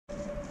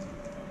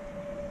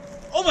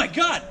Oh my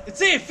god,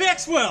 it's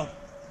AFX World!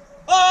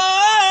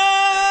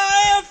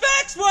 Oh,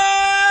 AFX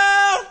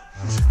World!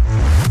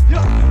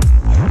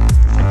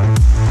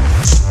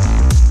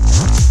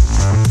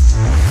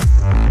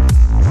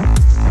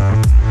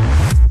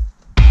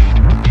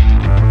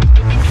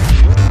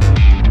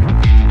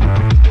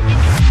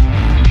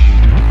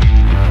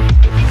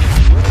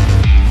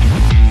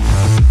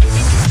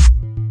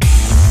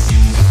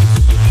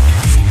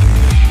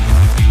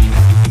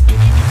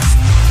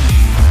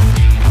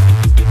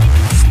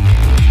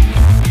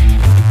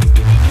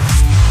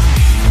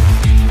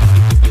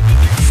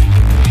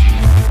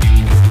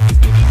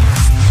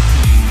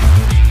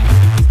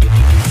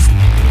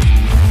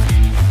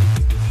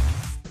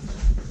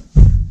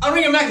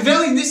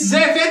 Machiavelli, this is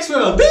AFX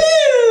World. Woo!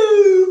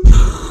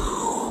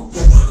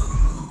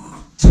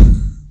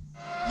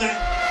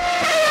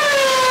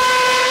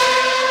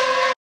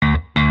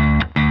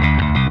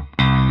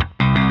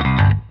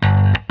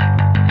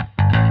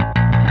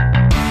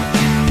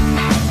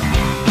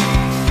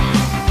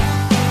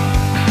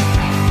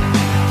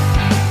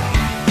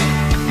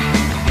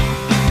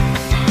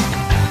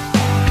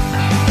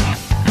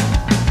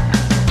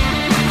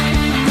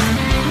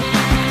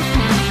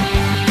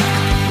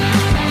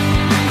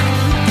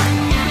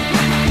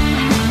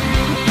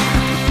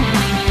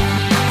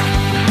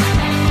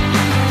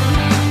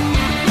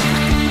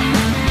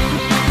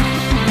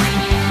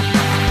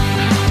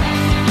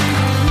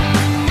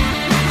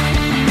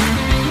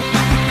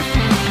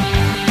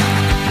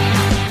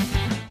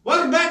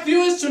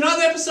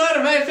 Episode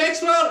of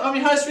AFX World. I'm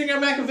your host Ringo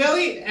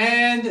Machiavelli,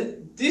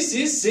 and this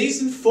is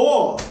season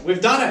 4. We've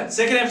done it.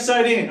 Second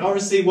episode in.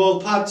 Obviously, well,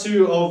 part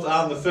 2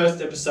 of the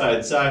first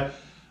episode. So,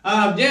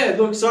 yeah,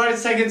 look, sorry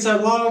it's taken so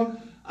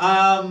long.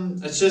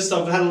 It's just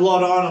I've had a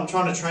lot on. I'm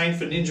trying to train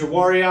for Ninja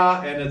Warrior,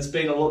 and it's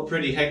been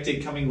pretty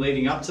hectic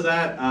leading up to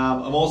that.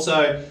 I'm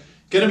also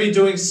going to be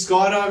doing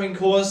skydiving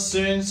course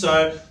soon,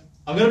 so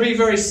I'm going to be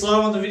very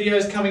slow on the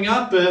videos coming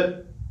up,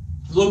 but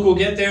look, we'll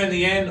get there in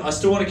the end. I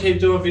still want to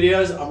keep doing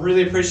videos. I'm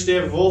really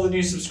appreciative of all the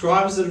new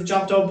subscribers that have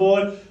jumped on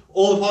board,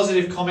 all the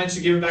positive comments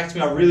you're giving back to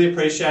me. I really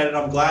appreciate it.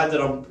 I'm glad that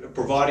I'm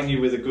providing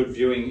you with a good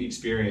viewing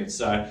experience.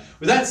 So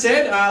with that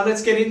said,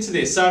 let's get into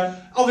this. So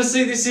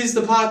obviously this is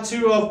the part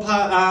 2 of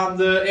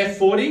the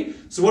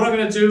F40. So what I'm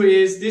going to do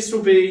is this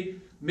will be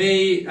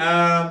me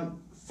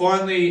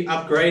finally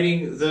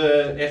upgrading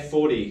the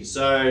F40.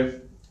 So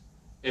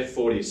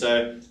F40.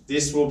 So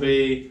this will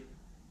be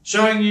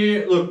showing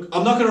you, look,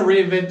 I'm not going to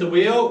reinvent the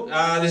wheel.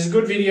 There's a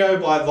good video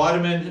by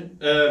Vitamin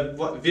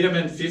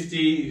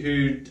 50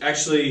 who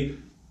actually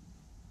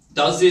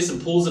does this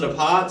and pulls it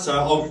apart. So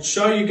I'll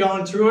show you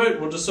going through it.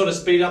 We'll just sort of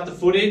speed up the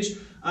footage.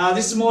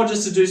 This is more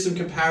just to do some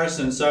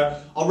comparison.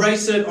 So I'll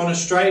race it on a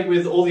straight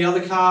with all the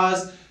other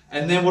cars,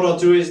 and then what I'll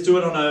do is do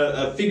it on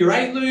a figure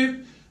 8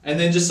 loop, and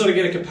then just sort of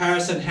get a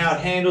comparison how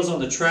it handles on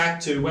the track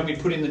to when we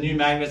put in the new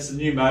magnets, the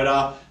new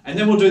motor, and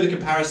then we'll do the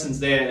comparisons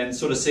there and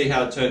sort of see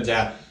how it turns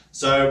out.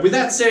 So with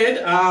that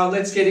said,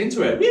 let's get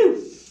into it. Woo!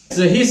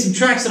 So here's some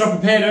tracks that I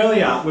prepared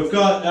earlier. We've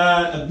got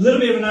a little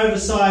bit of an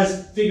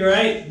oversized figure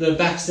 8. The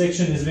back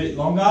section is a bit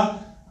longer.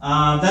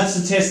 That's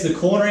to test the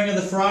cornering of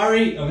the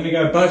Ferrari. I'm going to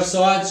go both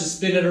sides, just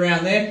spin it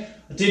around there.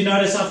 I did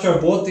notice after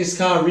I bought this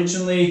car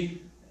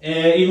originally,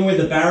 even with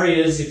the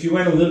barriers, if you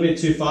went a little bit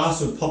too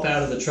fast, it would pop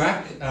out of the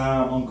track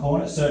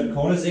on certain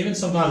corners, even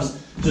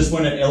sometimes just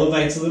when it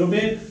elevates a little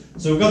bit.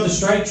 So we've got the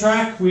straight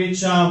track,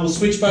 which we'll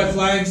switch both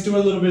lanes, do a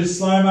little bit of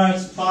slow-mo,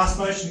 fast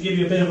motion to give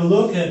you a bit of a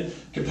look at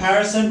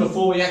comparison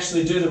before we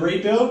actually do the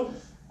rebuild.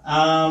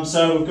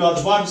 So we've got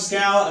the Viper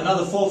Scale,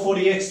 another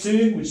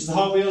 440X2, which is the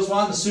Hot Wheels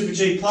one, the Super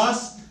G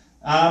Plus,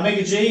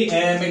 Mega G,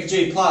 and Mega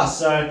G Plus.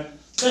 So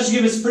that should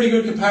give us a pretty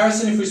good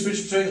comparison if we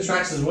switch between the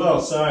tracks as well.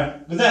 So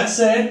with that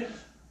said,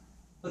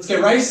 let's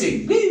get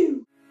racing. Woo!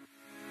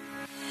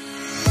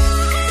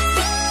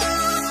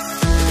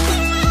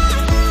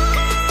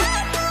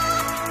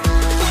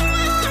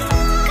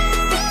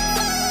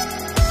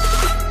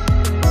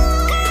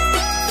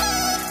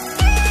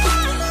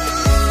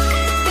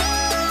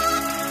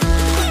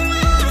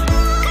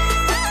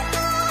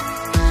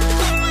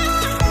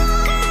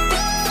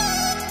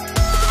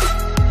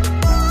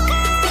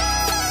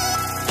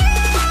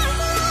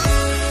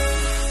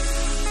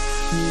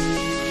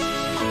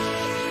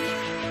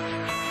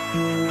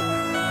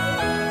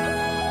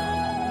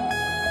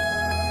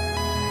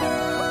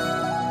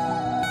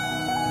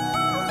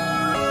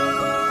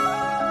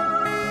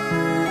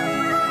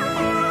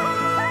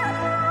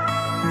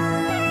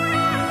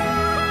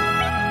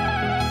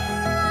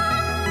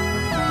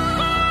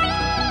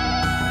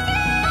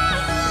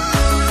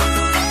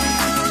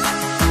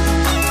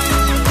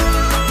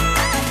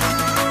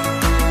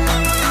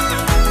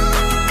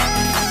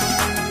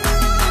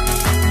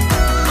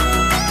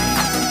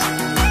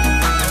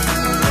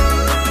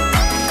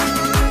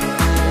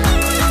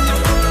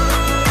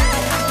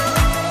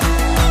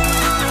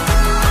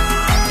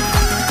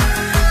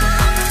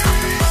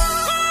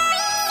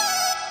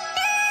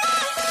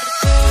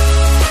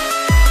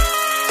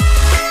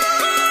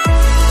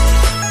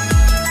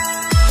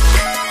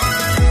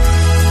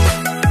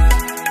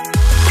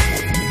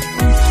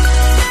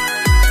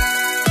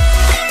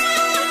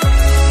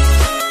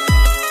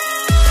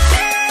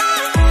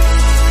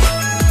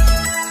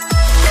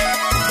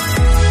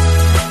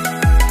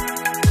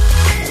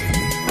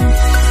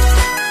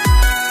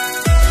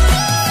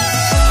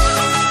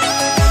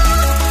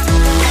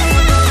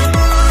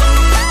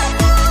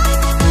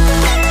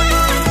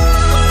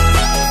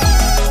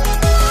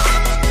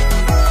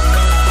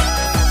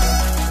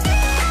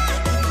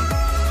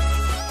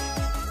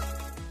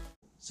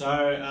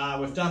 So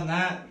we've done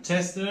that,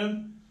 tested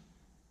them.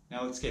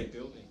 Now let's get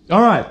building.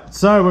 Alright,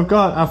 so we've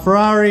got our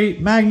Ferrari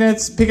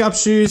magnets, pickup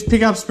shoes,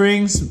 pickup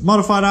springs,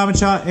 modified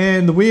armature,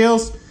 and the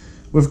wheels.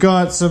 We've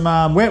got some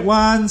wet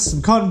ones,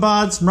 some cotton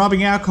buds, some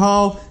rubbing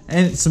alcohol,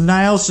 and some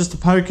nails just to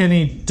poke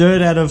any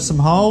dirt out of some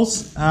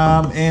holes,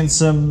 and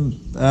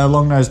some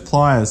long nose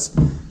pliers.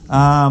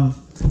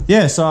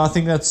 Yeah, so I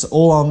think that's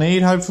all I'll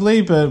need,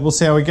 hopefully, but we'll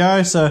see how we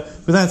go. So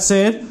with that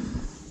said,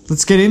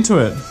 let's get into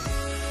it.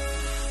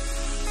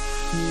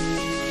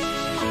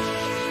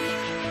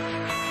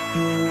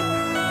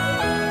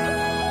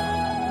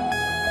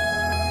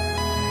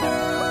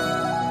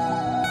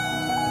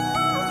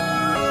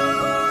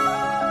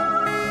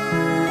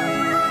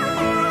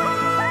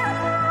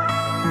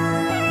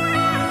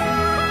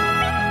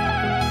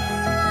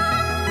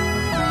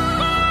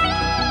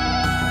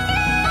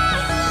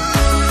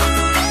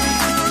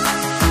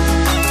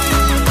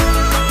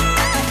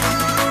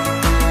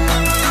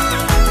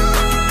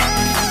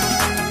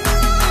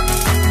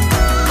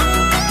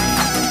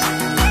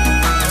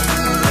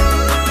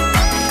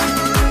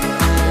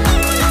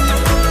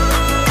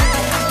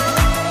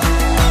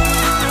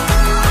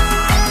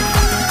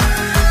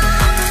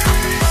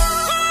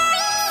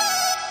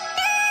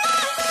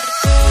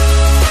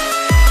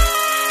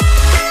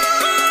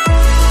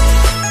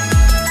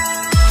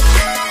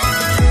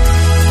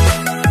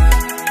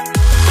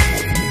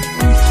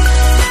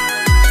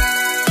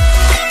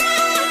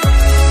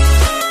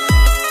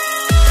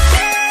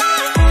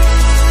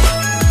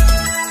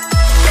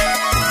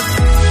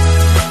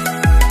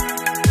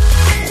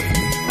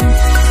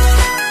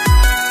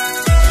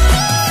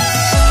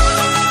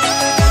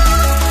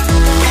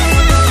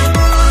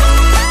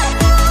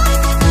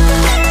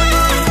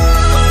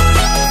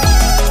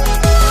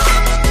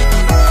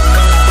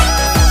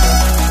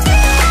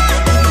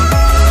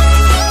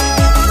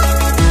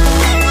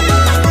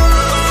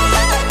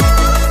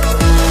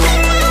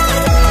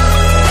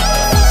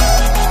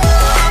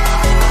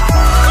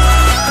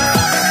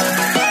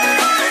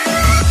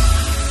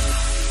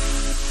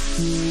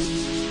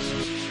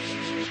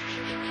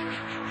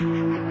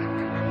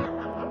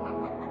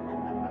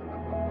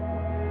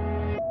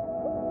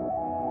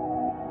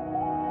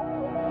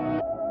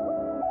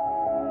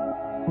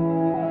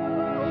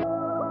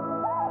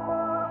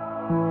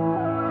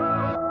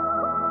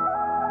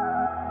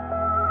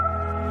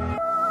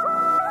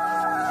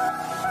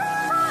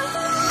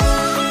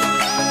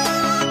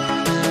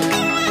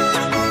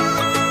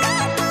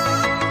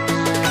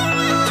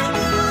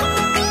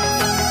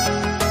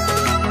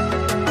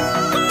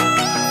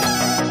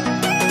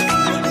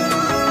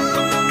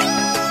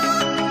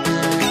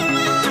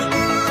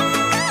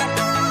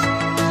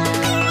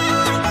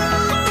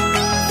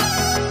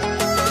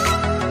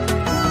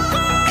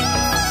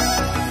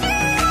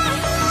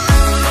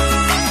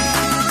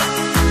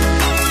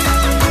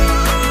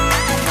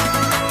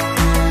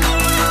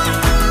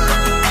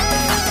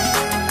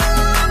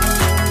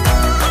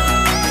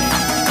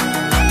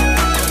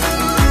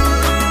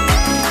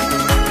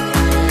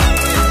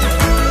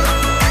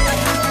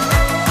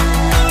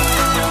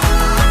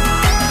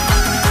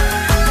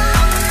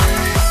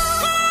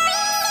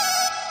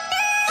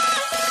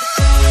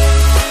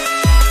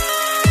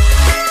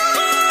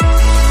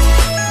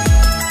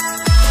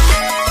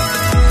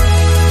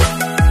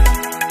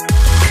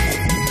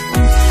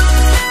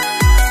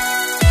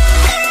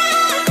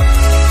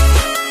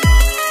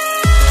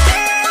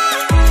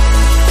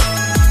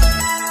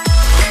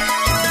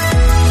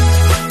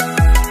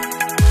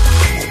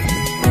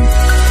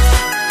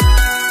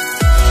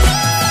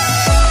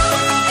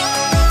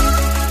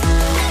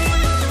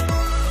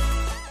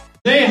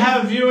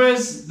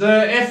 Viewers, the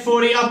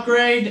F40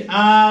 upgrade.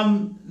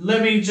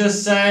 Let me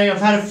just say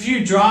I've had a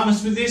few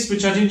dramas with this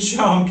which I didn't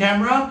show on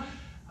camera,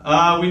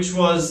 which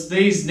was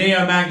these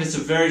Neo magnets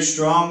are very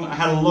strong. I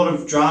had a lot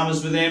of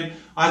dramas with them.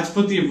 I had to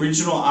put the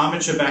original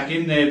armature back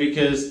in there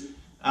because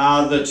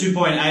the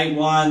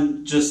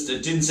 2.81 just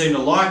it didn't seem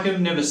to like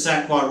them, never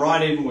sat quite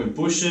right even with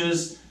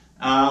bushes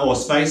or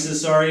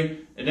spaces, sorry.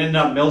 It ended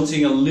up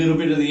melting a little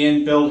bit of the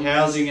end belt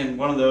housing and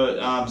one of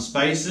the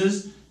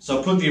spaces. So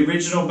I put the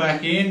original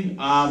back in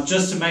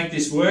just to make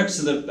this work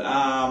so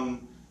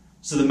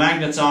the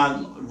magnets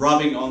aren't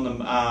rubbing on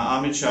the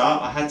armature.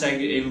 I had to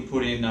even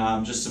put in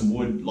just some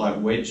wood like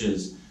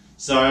wedges.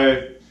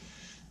 So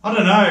I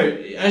don't know,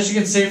 as you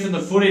can see from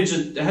the footage,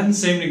 it doesn't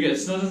seem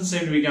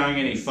to be going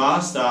any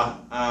faster,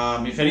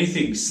 if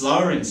anything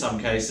slower in some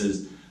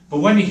cases.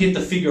 But when you hit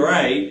the figure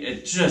 8,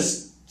 it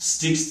just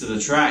sticks to the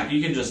track. You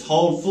can just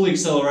hold full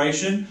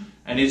acceleration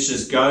and it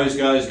just goes,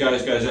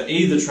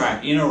 either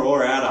track, inner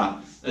or outer.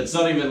 It's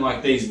not even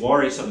like these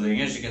worry something,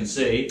 as you can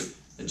see,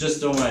 it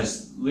just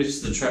almost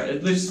lifts the track.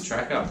 It lifts the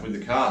track up with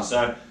the car.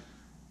 So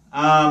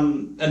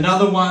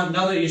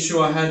another issue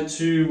I had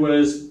too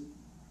was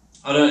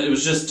it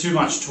was just too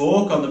much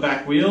torque on the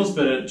back wheels,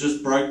 but it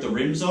just broke the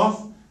rims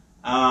off. So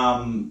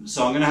I'm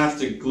going to have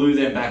to glue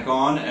them back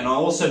on. And I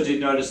also did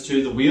notice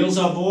too, the wheels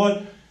I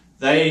bought,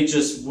 they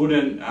just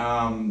wouldn't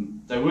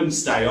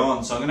stay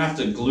on. So I'm going to have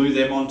to glue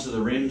them onto the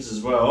rims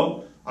as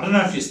well. I don't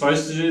know if you're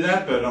supposed to do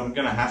that, but I'm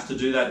going to have to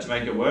do that to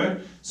make it work.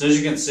 So as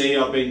you can see,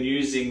 I've been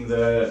using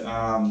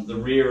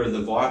the rear of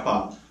the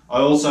Viper. I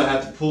also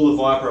had to pull the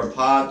Viper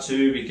apart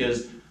too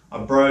because I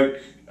broke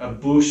a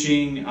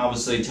bushing,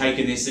 obviously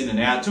taking this in and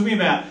out. It took me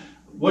about,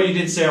 what you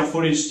did see on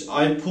footage,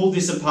 I pulled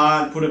this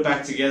apart, put it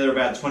back together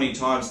about 20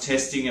 times,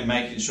 testing and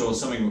making sure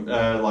something,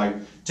 like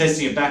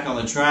testing it back on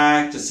the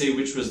track to see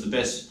which was the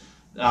best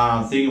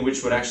thing and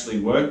which would actually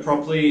work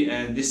properly,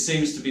 and this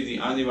seems to be the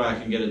only way I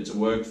can get it to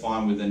work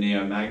fine with the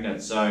Neo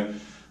magnet. So I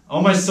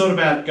almost thought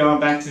about going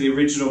back to the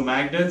original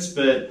magnets,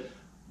 but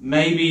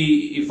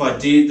maybe if I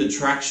did the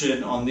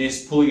traction on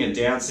this, pulling it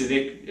down, so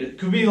it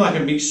could be like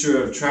a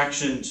mixture of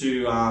traction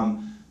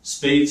to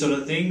speed sort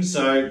of thing.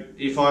 So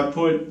if I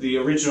put the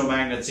original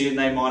magnets in,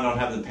 they might not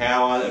have the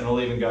power and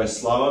it'll even go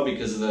slower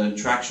because of the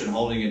traction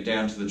holding it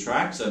down to the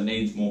track, so it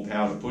needs more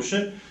power to push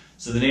it.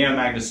 So the Neo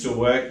magnets still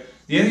work.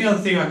 The only other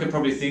thing I could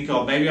probably think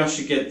of, maybe I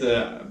should get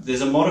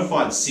there's a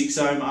modified 6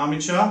 ohm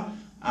armature,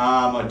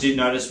 I did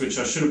notice, which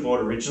I should have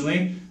bought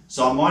originally.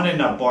 So I might end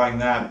up buying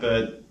that,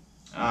 but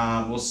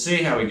we'll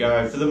see how we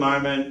go. For the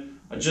moment,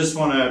 I just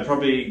want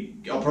to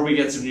I'll probably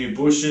get some new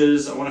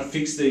bushes. I want to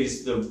fix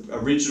the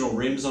original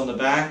rims on the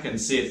back and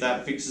see if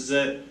that fixes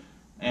it.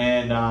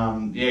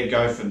 And yeah,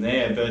 go from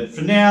there. But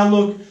for now,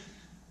 look,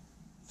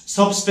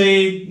 top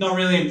speed, not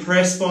really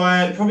impressed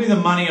by it. Probably the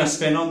money I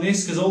spent on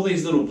this, because all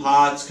these little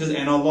parts, because I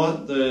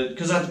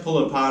had to pull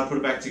it apart, put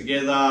it back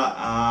together.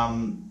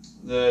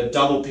 The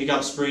double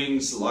pickup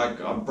springs,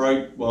 like I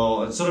broke,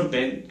 well, it sort of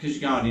bent because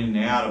you're going in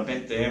and out. I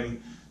bent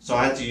them, so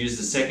I had to use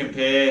the second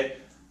pair.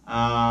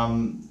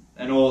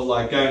 And all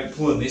like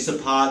pulling this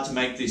apart to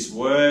make this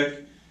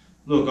work.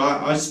 Look,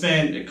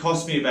 it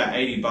cost me about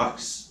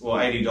 $80 or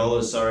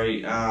 $80,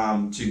 sorry,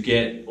 to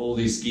get all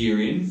this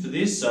gear in for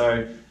this.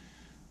 So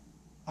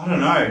I don't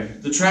know.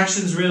 The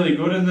traction's really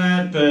good in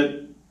that,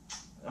 but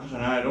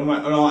I don't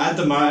know. At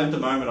the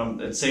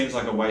moment, it seems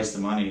like a waste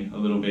of money a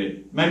little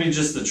bit. Maybe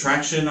just the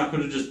traction. I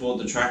could have just bought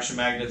the traction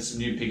magnets, some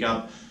new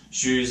pickup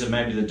shoes, and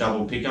maybe the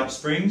double pickup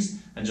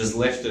springs, and just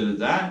left it at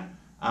that.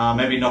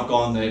 Maybe not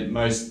gone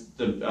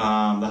the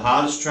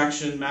hardest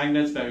traction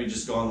magnets. Maybe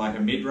just gone like a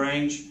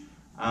mid-range.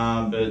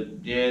 But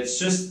yeah, it's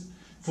just,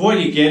 for what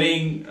you're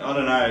getting, I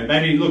don't know.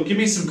 Maybe, look, give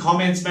me some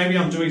comments. Maybe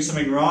I'm doing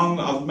something wrong.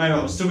 Maybe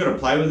I'm still going to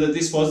play with it.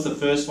 This was the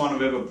first one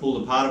I've ever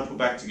pulled apart and put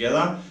back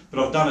together. But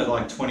I've done it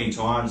like 20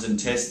 times and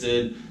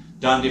tested,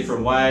 done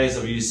different ways.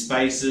 I've used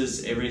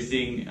spacers,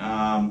 everything.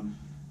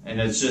 And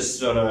it's just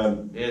sort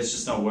of, yeah, it's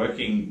just not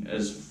working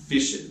as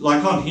efficient.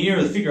 Like on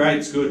here, the figure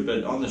 8's good,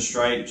 but on the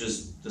straight,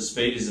 just the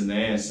speed isn't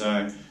there.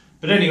 So,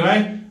 but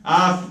anyway,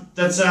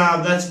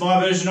 that's my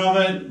version of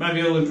it. Maybe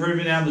it'll improve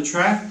it down the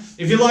track.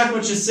 If you like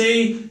what you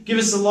see, give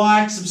us a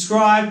like,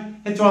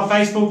 subscribe, head to our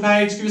Facebook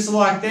page, give us a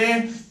like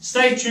there.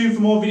 Stay tuned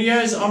for more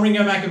videos. I'm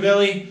Ringo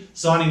Machiavelli,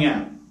 signing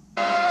out.